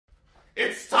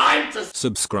It's time to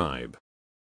subscribe.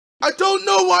 I don't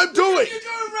know what I'm doing!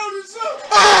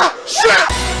 Ah! Shit!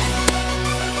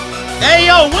 Hey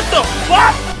yo, what the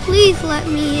fuck? Please let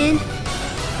me in.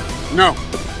 No.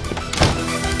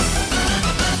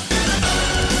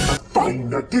 A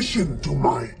fine addition to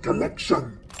my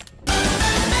collection.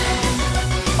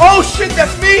 Oh shit,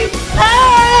 that's me!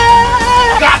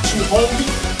 Ah! Got you,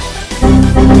 homie!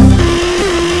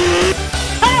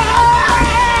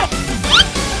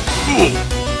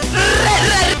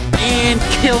 And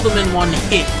killed him in one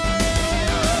hit.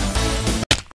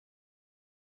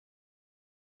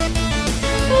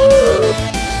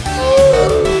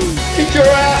 Get your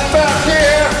ass back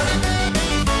here!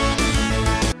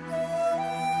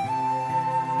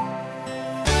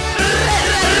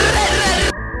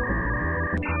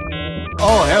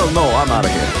 Oh hell no, I'm out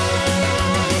of here.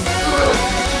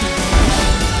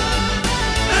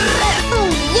 Oh,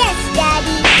 yes,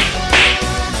 Daddy.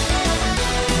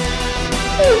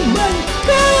 Oh, my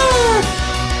God.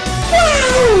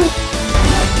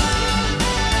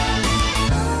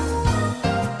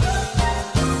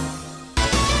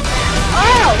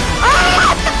 Wow. Oh.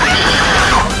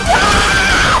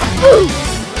 Oh.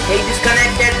 Hey,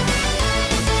 disconnected.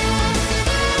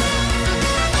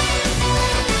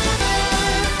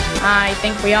 I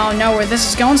think we all know where this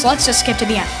is going, so let's just skip to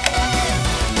the end.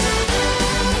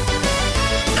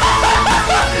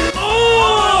 Oh!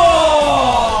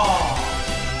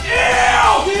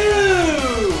 Ew!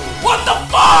 Ew! What the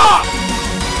fuck?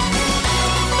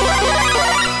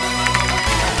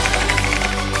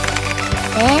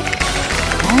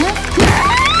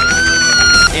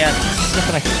 Yeah,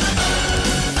 disconnected.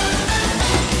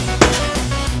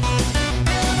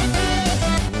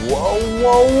 Whoa,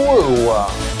 whoa, whoa.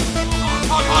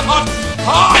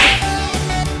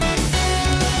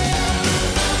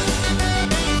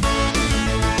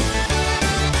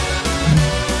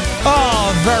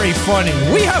 Oh, very funny.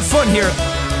 We have fun here.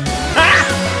 Ah!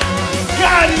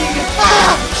 Got him!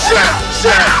 Ah!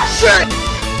 Shit!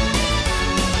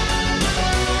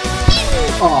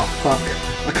 Oh, fuck.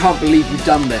 I can't believe you've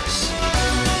done this.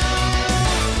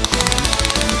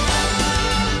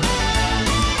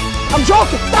 I'm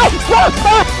joking. No, no.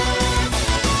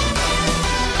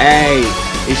 Hey,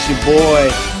 it's your boy.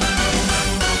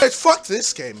 Hey, fuck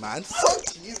this game, man.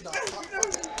 Fuck you. No,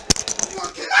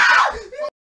 fuck it.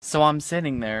 So I'm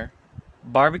sitting there,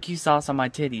 barbecue sauce on my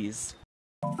titties,